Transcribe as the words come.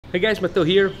Hey guys, Matteo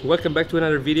here. Welcome back to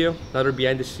another video, another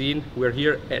behind the scene. We're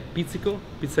here at Pizzico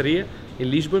Pizzeria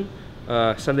in Lisbon,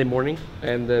 Sunday morning,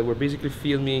 and we're basically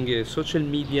filming a social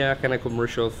media kind of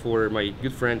commercial for my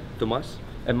good friend Tomas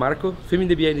and Marco. Filming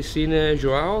the behind the scene,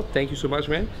 João, thank you so much,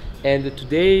 man. And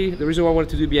today, the reason why I wanted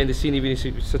to do behind the scene, even if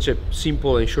it's such a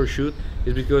simple and short shoot,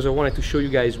 is because I wanted to show you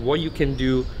guys what you can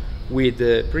do with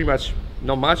pretty much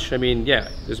not much. I mean, yeah,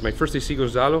 this is my first AC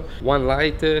Gonzalo, one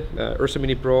light, Ursa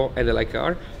Mini Pro, and a light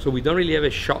car. So we don't really have a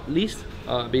shot list.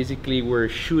 Basically, we're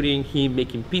shooting him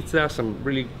making pizza, some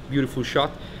really beautiful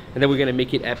shot, and then we're gonna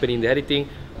make it happen in the editing.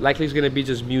 Likely it's gonna be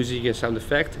just music and sound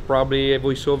effect, probably a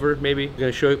voiceover, maybe. We're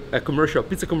gonna show a commercial,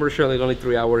 pizza commercial in only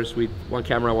 3 hours with one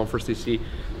camera, one first AC,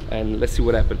 and let's see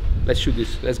what happens. Let's shoot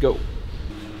this, let's go.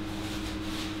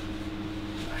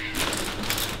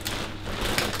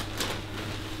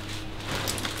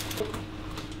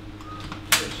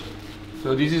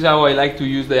 So this is how I like to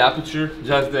use the aperture,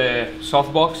 just the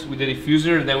softbox with the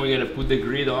diffuser, and then we're gonna put the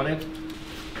grid on it.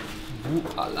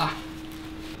 Voila.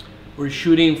 We're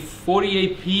shooting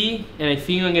 48p, and I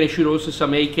think I'm gonna shoot also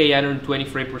some 8K 120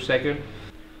 frames per second.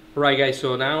 Alright guys,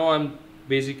 so now I'm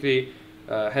basically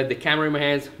had the camera in my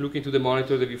hands, looking to the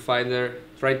monitor, the viewfinder,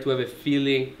 trying to have a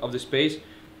feeling of the space.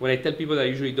 When I tell people that I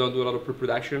usually don't do a lot of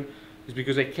pre-production, it's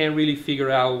because I can't really figure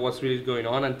out what's really going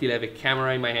on until I have a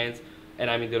camera in my hands and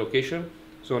I'm in the location.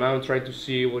 So now I'm trying to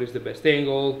see what is the best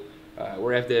angle,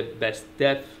 where I have the best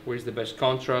depth, where is the best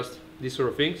contrast, these sort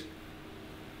of things.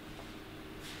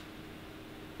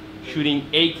 Shooting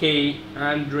 8K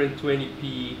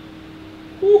 120p.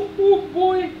 Ooh,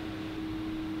 boy!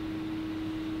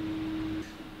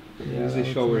 This is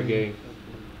the shot we're getting.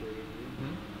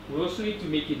 We also need to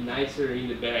make it nicer in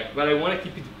the back, but I want to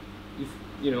keep it,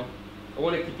 I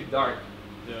want to keep it dark.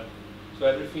 Yeah. So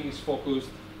everything is focused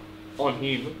on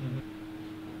him.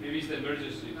 Maybe it's the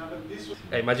emergency.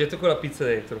 Immaginate con la pizza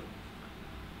dentro.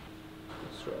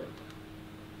 That's right.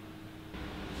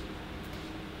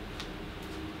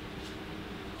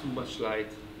 Too much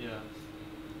light. Yeah.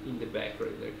 In the back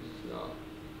right there. No.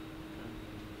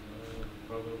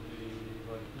 Probably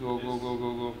like go.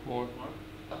 More.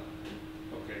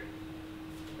 Okay.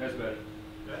 That's better.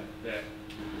 Yeah?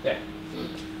 Yeah. I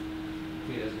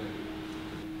think that's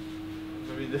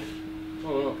better.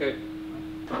 Oh, okay.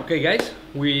 Okay guys,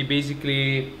 we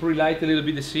basically pre-light a little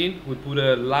bit the scene. We put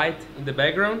a light in the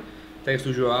background, thanks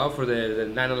to João for the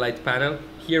nano light panel.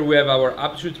 Here we have our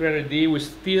Aperture 300D. We're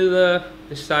still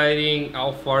deciding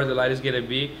how far the light is gonna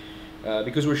be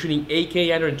because we're shooting 8K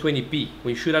 120p.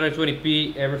 When you shoot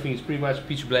 120p, everything is pretty much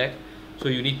pitch black, so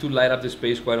you need to light up the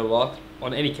space quite a lot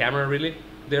on any camera really.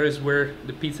 There is where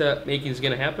the pizza making is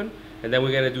gonna happen. And then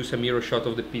we're gonna do some mirror shot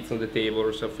of the pizza on the table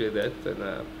or something like that, and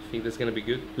I think that's gonna be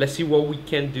good. Let's see what we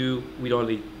can do with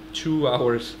only 2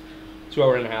 hours, 2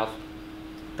 hours and a half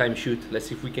time shoot. Let's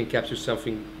see if we can capture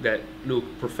something that look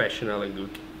professional and good.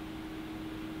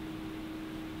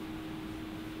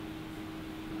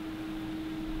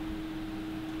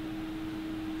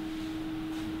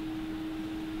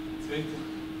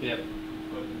 Yeah.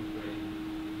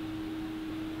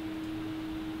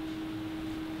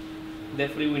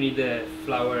 Definitely we need the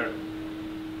flower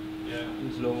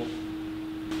in slow.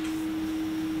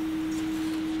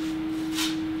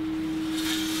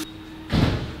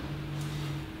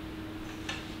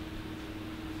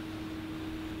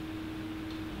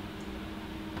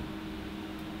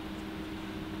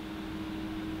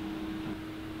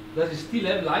 Does it still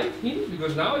have light in?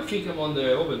 Because now I think I'm on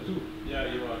the oven too.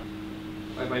 Yeah, you are.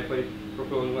 I might put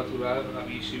proprio naturale,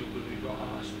 bravissimo, così.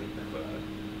 Oh, spettacolare.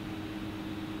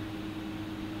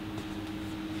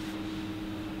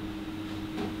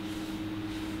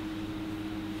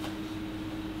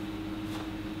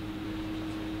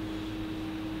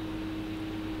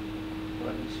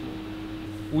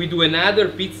 We do another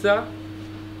pizza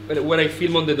when I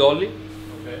film on the dolly,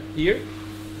 here.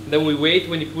 Then we wait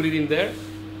when you put it in there,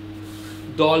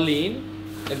 dolly in,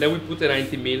 and then we put a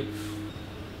 90mm.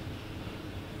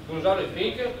 Gonzalo, I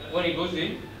think when it goes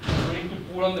in, we need to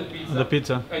pull on the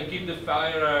pizza, and keep the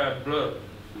fire blurred.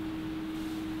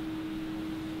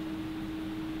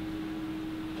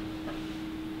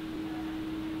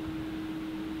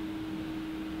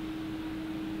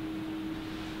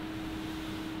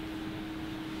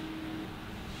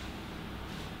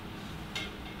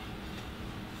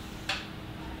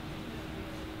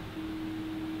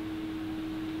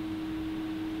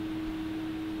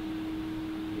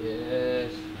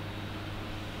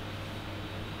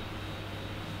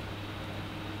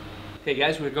 Okay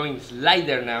guys, we're going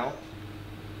slider now.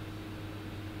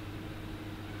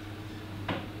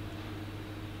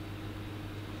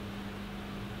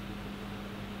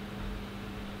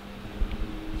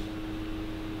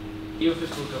 Io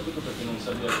fresco il capputo perché non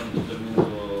sapeva quanto per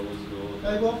minuto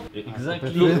was the...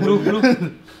 Exactly.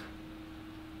 Look.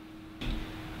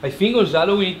 I think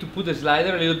Gonzalo, we need to put the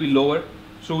slider a little bit lower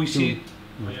so we see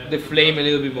the flame a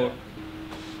little bit more.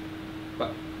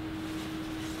 But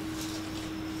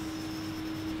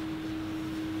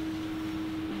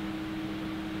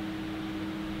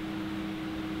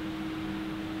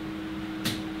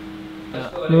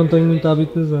não tenho muito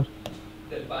hábito de usar.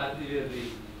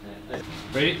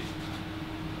 Ready?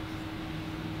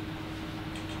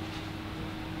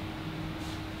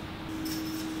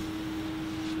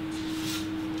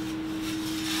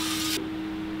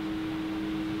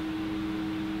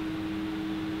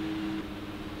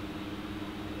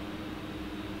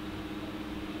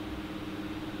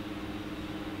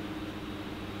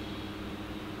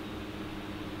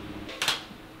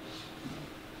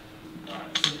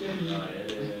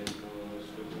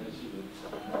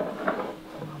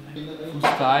 Full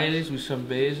stylish with some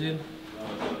basil,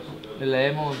 a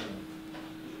lemon.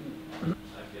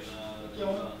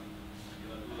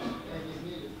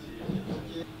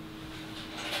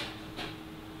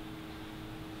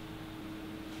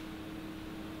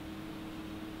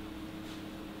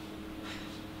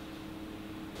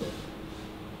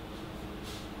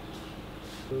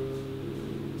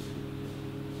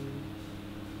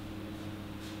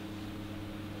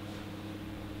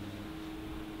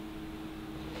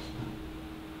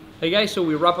 Hey guys, so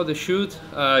we wrap up the shoot.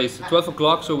 It's 12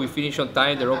 o'clock, so we finish on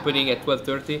time. They're opening at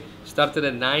 12:30. Started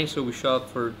at 9, so we shot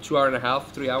for 2 hours and a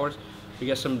half, 3 hours. We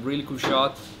got some really cool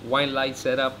shot, wine light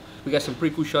setup. We got some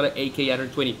pretty cool shot at 8K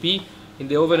 120p. In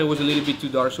the oven it was a little bit too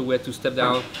dark, so we had to step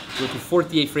down. Go to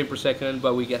 48 frames per second,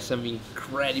 but we got some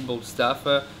incredible stuff.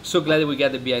 So glad that we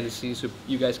got the behind the scenes so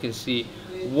you guys can see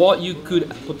what you could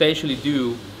potentially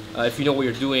do if you know what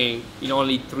you're doing in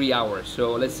only 3 hours.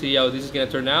 So let's see how this is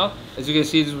gonna turn out. As you can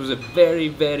see, this was a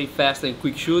very fast and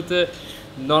quick shoot.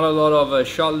 Not a lot of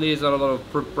shot lists, not a lot of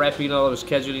prepping, not a lot of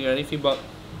scheduling or anything, but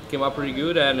came out pretty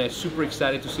good and super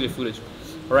excited to see the footage.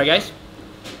 Alright guys,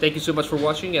 thank you so much for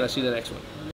watching and I'll see you in the next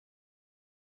one.